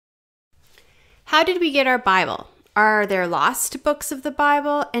How did we get our Bible? Are there lost books of the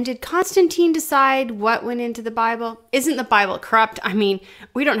Bible? And did Constantine decide what went into the Bible? Isn't the Bible corrupt? I mean,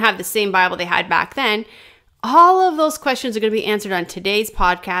 we don't have the same Bible they had back then. All of those questions are going to be answered on today's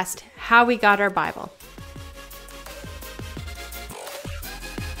podcast, How We Got Our Bible.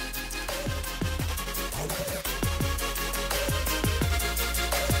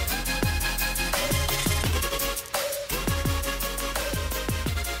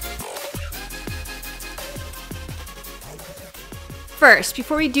 First,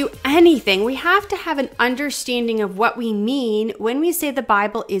 before we do anything, we have to have an understanding of what we mean when we say the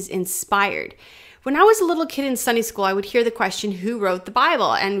Bible is inspired. When I was a little kid in Sunday school, I would hear the question, who wrote the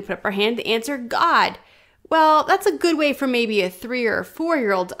Bible? And we put up our hand, the answer, God. Well, that's a good way for maybe a 3 or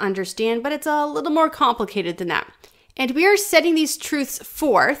 4-year-old to understand, but it's a little more complicated than that. And we are setting these truths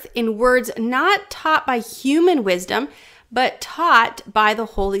forth in words not taught by human wisdom, but taught by the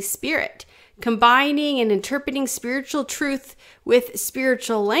Holy Spirit, combining and interpreting spiritual truth with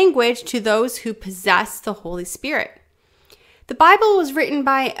spiritual language to those who possess the Holy Spirit. The Bible was written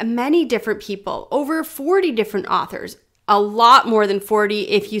by many different people, over 40 different authors, a lot more than 40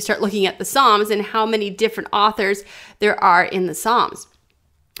 if you start looking at the Psalms and how many different authors there are in the Psalms.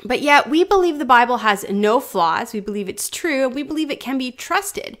 But yet we believe the Bible has no flaws, we believe it's true, and we believe it can be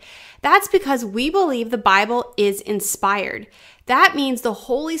trusted. That's because we believe the Bible is inspired. That means the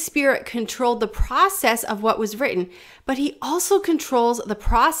Holy Spirit controlled the process of what was written, but he also controls the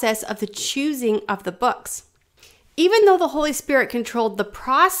process of the choosing of the books. Even though the Holy Spirit controlled the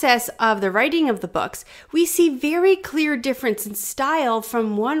process of the writing of the books, we see very clear difference in style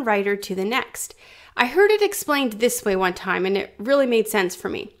from one writer to the next. I heard it explained this way one time, and it really made sense for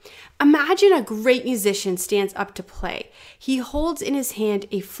me. Imagine a great musician stands up to play. He holds in his hand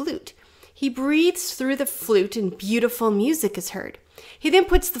a flute. He breathes through the flute and beautiful music is heard. He then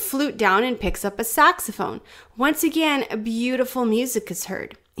puts the flute down and picks up a saxophone. Once again, beautiful music is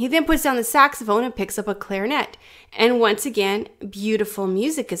heard. He then puts down the saxophone and picks up a clarinet. And once again, beautiful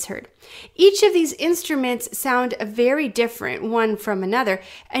music is heard. Each of these instruments sound very different one from another,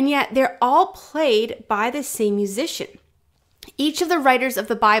 and yet they're all played by the same musician. Each of the writers of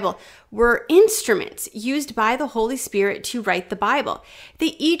the Bible were instruments used by the Holy Spirit to write the Bible.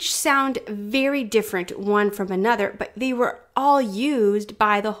 They each sound very different one from another, but they were all used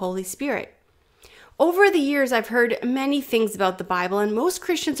by the Holy Spirit. Over the years, I've heard many things about the Bible, and most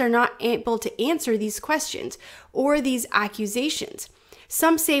Christians are not able to answer these questions or these accusations.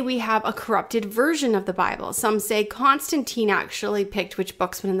 Some say we have a corrupted version of the Bible. Some say Constantine actually picked which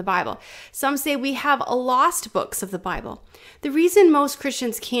books went in the Bible. Some say we have lost books of the Bible. The reason most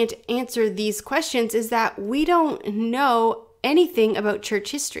Christians can't answer these questions is that we don't know anything about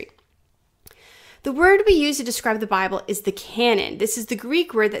church history. The word we use to describe the Bible is the canon. This is the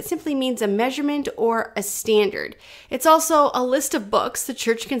Greek word that simply means a measurement or a standard. It's also a list of books the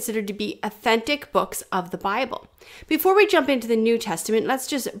church considered to be authentic books of the Bible. Before we jump into the New Testament, let's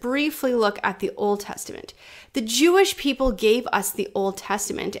just briefly look at the Old Testament. The Jewish people gave us the Old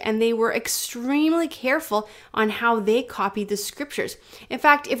Testament, and they were extremely careful on how they copied the scriptures. In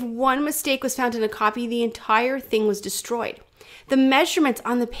fact, if one mistake was found in a copy, the entire thing was destroyed. The measurements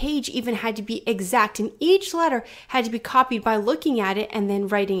on the page even had to be exact, and each letter had to be copied by looking at it and then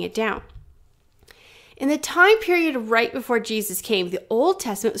writing it down. In the time period right before Jesus came, the Old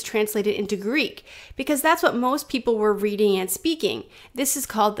Testament was translated into Greek because that's what most people were reading and speaking. This is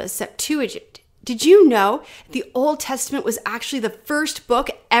called the Septuagint. Did you know the Old Testament was actually the first book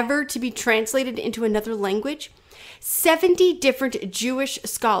ever to be translated into another language? 70 different Jewish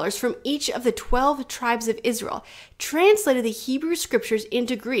scholars from each of the 12 tribes of Israel translated the Hebrew scriptures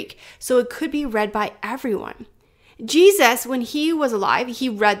into Greek so it could be read by everyone. Jesus, when he was alive, he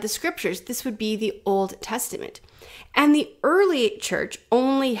read the scriptures. This would be the Old Testament. And the early church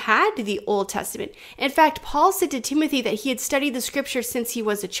only had the Old Testament. In fact, Paul said to Timothy that he had studied the scriptures since he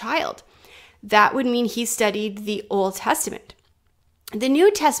was a child. That would mean he studied the Old Testament. The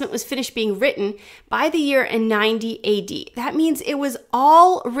New Testament was finished being written by the year in 90 AD. That means it was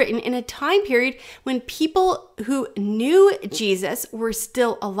all written in a time period when people who knew Jesus were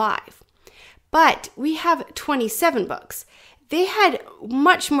still alive. But we have 27 books. They had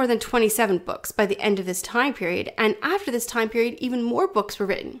much more than 27 books by the end of this time period, and after this time period, even more books were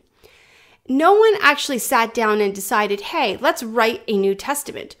written. No one actually sat down and decided, hey, let's write a New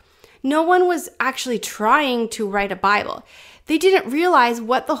Testament. No one was actually trying to write a Bible. They didn't realize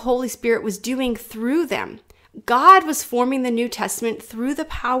what the Holy Spirit was doing through them. God was forming the New Testament through the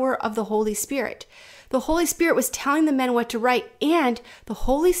power of the Holy Spirit. The Holy Spirit was telling the men what to write, and the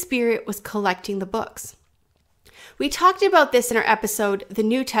Holy Spirit was collecting the books. We talked about this in our episode, The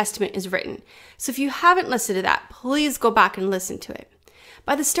New Testament is Written. So if you haven't listened to that, please go back and listen to it.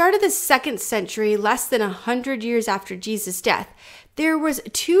 By the start of the 2nd century, less than 100 years after Jesus' death, there was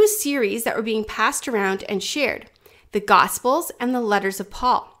 2 series that were being passed around and shared, the Gospels and the Letters of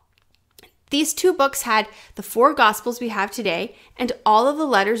Paul. These 2 books had the 4 Gospels we have today and all of the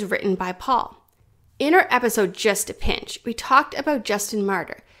letters written by Paul. In our episode, Just a Pinch, we talked about Justin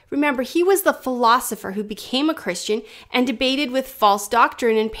Martyr. Remember, he was the philosopher who became a Christian and debated with false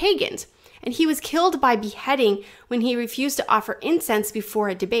doctrine and pagans, and he was killed by beheading when he refused to offer incense before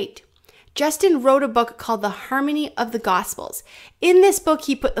a debate. Justin wrote a book called The Harmony of the Gospels. In this book,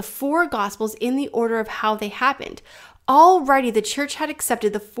 he put the 4 Gospels in the order of how they happened. Already, the church had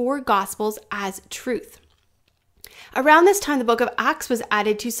accepted the 4 Gospels as truth. Around this time, the book of Acts was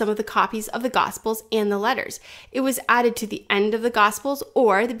added to some of the copies of the Gospels and the letters. It was added to the end of the Gospels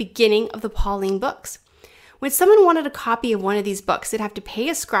or the beginning of the Pauline books. When someone wanted a copy of one of these books, they'd have to pay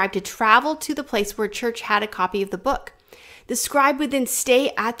a scribe to travel to the place where a church had a copy of the book. The scribe would then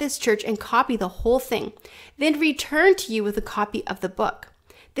stay at this church and copy the whole thing, then return to you with a copy of the book.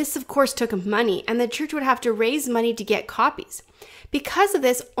 This, of course, took money, and the church would have to raise money to get copies. Because of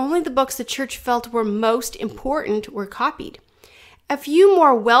this, only the books the church felt were most important were copied. A few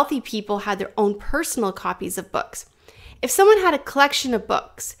more wealthy people had their own personal copies of books. If someone had a collection of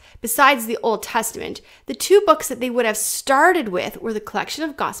books, besides the Old Testament, the 2 books that they would have started with were the collection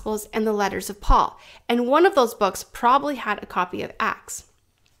of Gospels and the letters of Paul, and one of those books probably had a copy of Acts.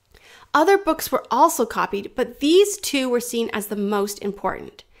 Other books were also copied, but these 2 were seen as the most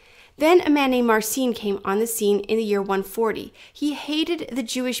important. Then a man named Marcion came on the scene in the year 140. He hated the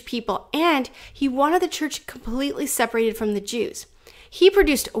Jewish people, and he wanted the church completely separated from the Jews. He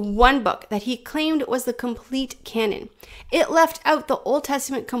produced 1 book that he claimed was the complete canon. It left out the Old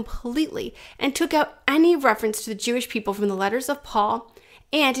Testament completely and took out any reference to the Jewish people from the letters of Paul,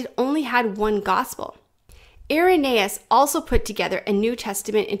 and it only had 1 gospel. Irenaeus also put together a New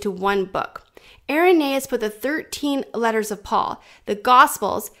Testament into 1 book. Irenaeus put the 13 letters of Paul, the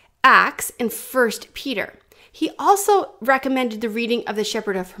Gospels, Acts, and 1 Peter. He also recommended the reading of the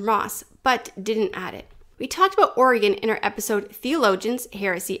Shepherd of Hermas, but didn't add it. We talked about Origen in our episode Theologians,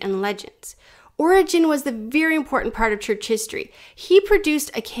 Heresy, and Legends. Origen was the very important part of church history. He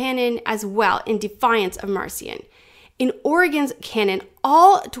produced a canon as well in defiance of Marcion. In Origen's canon,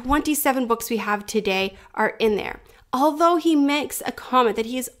 all 27 books we have today are in there. Although he makes a comment that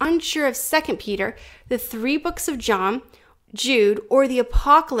he is unsure of 2 Peter, the 3 books of John, Jude, or the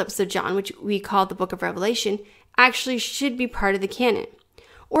Apocalypse of John, which we call the book of Revelation, actually should be part of the canon.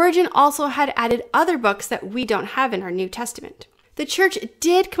 Origen also had added other books that we don't have in our New Testament. The church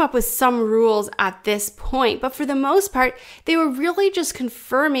did come up with some rules at this point, but for the most part, they were really just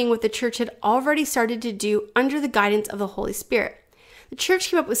confirming what the church had already started to do under the guidance of the Holy Spirit. The church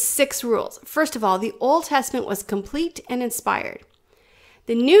came up with 6 rules. First of all, the Old Testament was complete and inspired.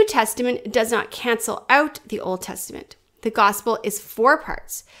 The New Testament does not cancel out the Old Testament. The gospel is 4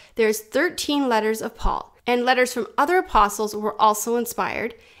 parts. There's 13 letters of Paul, and letters from other apostles were also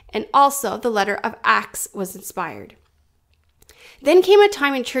inspired, and also the letter of Acts was inspired. Then came a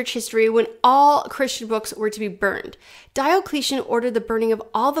time in church history when all Christian books were to be burned. Diocletian ordered the burning of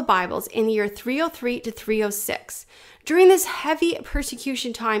all the Bibles in the year 303 to 306. During this heavy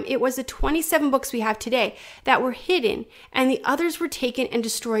persecution time, it was the 27 books we have today that were hidden, and the others were taken and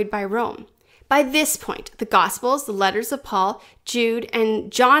destroyed by Rome. By this point, the Gospels, the letters of Paul, Jude,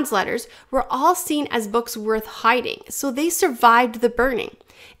 and John's letters were all seen as books worth hiding, so they survived the burning.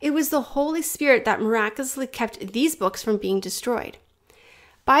 It was the Holy Spirit that miraculously kept these books from being destroyed.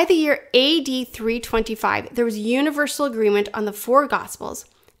 By the year AD 325, there was universal agreement on the 4 Gospels,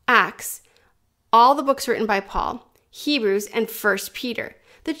 Acts, all the books written by Paul, Hebrews, and 1 Peter.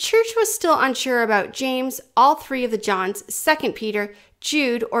 The church was still unsure about James, all 3 of the Johns, 2 Peter,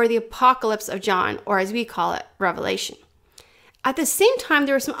 Jude, or the Apocalypse of John, or as we call it, Revelation. At the same time,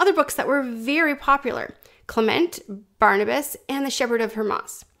 there were some other books that were very popular: Clement, Barnabas, and the Shepherd of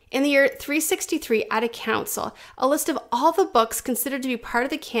Hermas. In the year 363, at a council, a list of all the books considered to be part of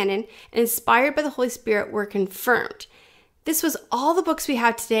the canon and inspired by the Holy Spirit were confirmed. This was all the books we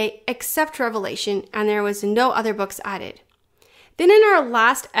have today except Revelation, and there was no other books added. Then in our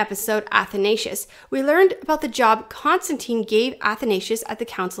last episode, Athanasius, we learned about the job Constantine gave Athanasius at the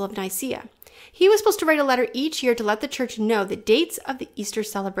Council of Nicaea. He was supposed to write a letter each year to let the church know the dates of the Easter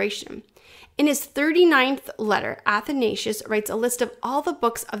celebration. In his 39th letter, Athanasius writes a list of all the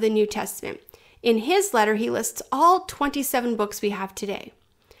books of the New Testament. In his letter, he lists all 27 books we have today.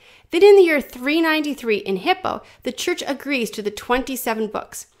 Then in the year 393 in Hippo, the church agrees to the 27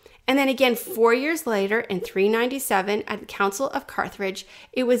 books. And then again, 4 years later, in 397, at the Council of Carthage,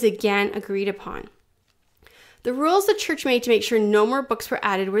 it was again agreed upon. The rules the church made to make sure no more books were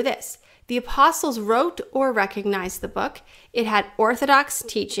added were this. The apostles wrote or recognized the book. It had orthodox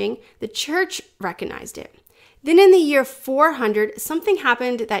teaching. The church recognized it. Then in the year 400, something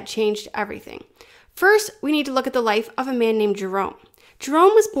happened that changed everything. First, we need to look at the life of a man named Jerome.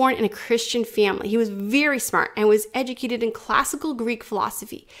 Jerome was born in a Christian family. He was very smart and was educated in classical Greek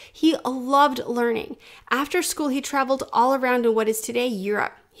philosophy. He loved learning. After school, he traveled all around in what is today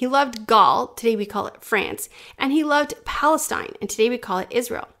Europe. He loved Gaul, today we call it France, and he loved Palestine, and today we call it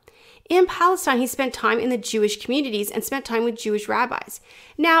Israel. In Palestine, he spent time in the Jewish communities and spent time with Jewish rabbis.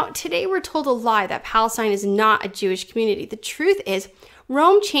 Now, today we're told a lie that Palestine is not a Jewish community. The truth is,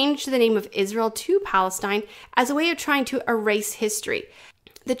 Rome changed the name of Israel to Palestine as a way of trying to erase history.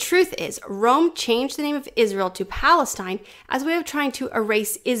 The truth is, Rome changed the name of Israel to Palestine as a way of trying to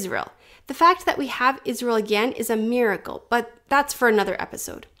erase Israel. The fact that we have Israel again is a miracle, but that's for another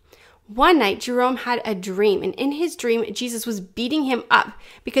episode. One night, Jerome had a dream, and in his dream, Jesus was beating him up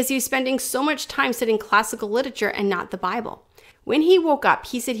because he was spending so much time studying classical literature and not the Bible. When he woke up,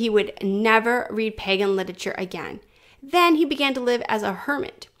 he said he would never read pagan literature again. Then he began to live as a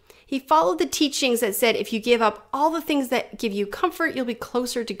hermit. He followed the teachings that said if you give up all the things that give you comfort, you'll be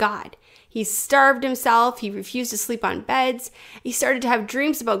closer to God. He starved himself. He refused to sleep on beds. He started to have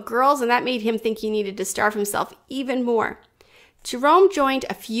dreams about girls, and that made him think he needed to starve himself even more. Jerome joined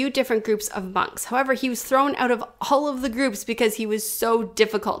a few different groups of monks. However, he was thrown out of all of the groups because he was so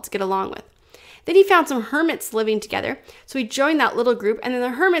difficult to get along with. Then he found some hermits living together, so he joined that little group, and then the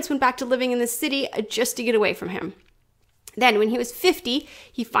hermits went back to living in the city just to get away from him. Then, when he was 50,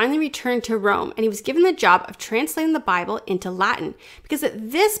 he finally returned to Rome, and he was given the job of translating the Bible into Latin, because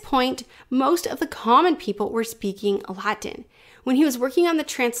at this point, most of the common people were speaking Latin. When he was working on the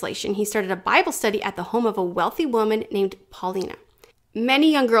translation, he started a Bible study at the home of a wealthy woman named Paulina.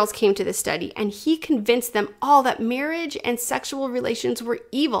 Many young girls came to this study, and he convinced them all that marriage and sexual relations were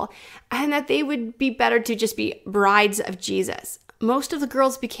evil, and that they would be better to just be brides of Jesus. Most of the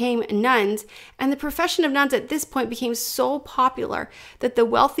girls became nuns, and the profession of nuns at this point became so popular that the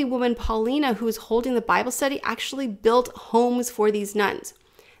wealthy woman Paulina, who was holding the Bible study, actually built homes for these nuns.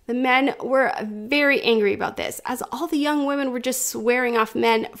 The men were very angry about this, as all the young women were just swearing off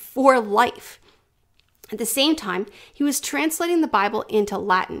men for life. At the same time, he was translating the Bible into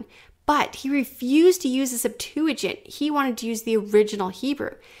Latin, but he refused to use the Septuagint. He wanted to use the original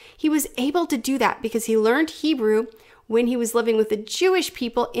Hebrew. He was able to do that because he learned Hebrew when he was living with the Jewish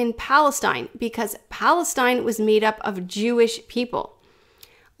people in Palestine, because Palestine was made up of Jewish people.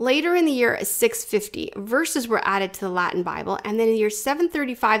 Later in the year 650, verses were added to the Latin Bible, and then in the year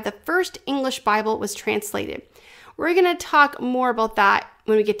 735, the first English Bible was translated. We're going to talk more about that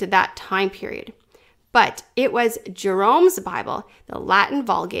when we get to that time period. But it was Jerome's Bible, the Latin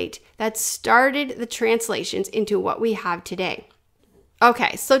Vulgate, that started the translations into what we have today.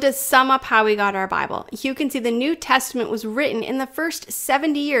 Okay, so to sum up how we got our Bible, you can see the New Testament was written in the first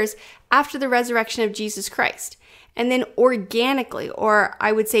 70 years after the resurrection of Jesus Christ. And then organically, or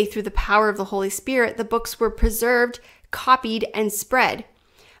I would say through the power of the Holy Spirit, the books were preserved, copied, and spread.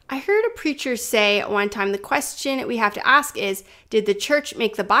 I heard a preacher say one time, the question we have to ask is, did the church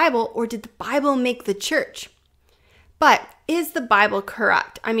make the Bible, or did the Bible make the church? But is the Bible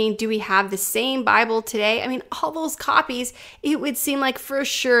corrupt? I mean, do we have the same Bible today? I mean, all those copies, it would seem like for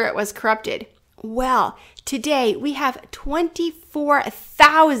sure it was corrupted. Well, today we have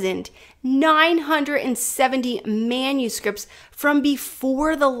 24,970 manuscripts from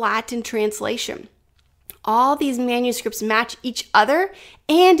before the Latin translation. All these manuscripts match each other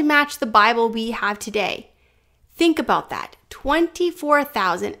and match the Bible we have today. Think about that.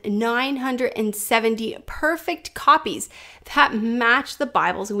 24,970 perfect copies that match the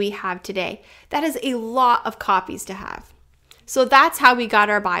Bibles we have today. That is a lot of copies to have. So that's how we got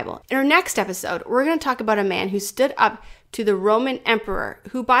our Bible. In our next episode, we're going to talk about a man who stood up to the Roman emperor,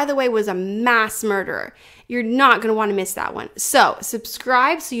 who, by the way, was a mass murderer. You're not going to want to miss that one. So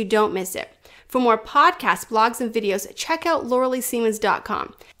subscribe so you don't miss it. For more podcasts, blogs, and videos, check out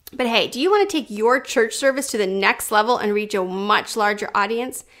lauraleesiemens.com. But hey, do you want to take your church service to the next level and reach a much larger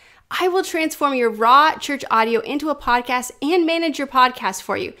audience? I will transform your raw church audio into a podcast and manage your podcast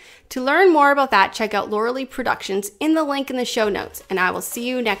for you. To learn more about that, check out Lauralee Productions in the link in the show notes, and I will see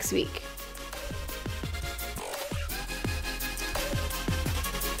you next week.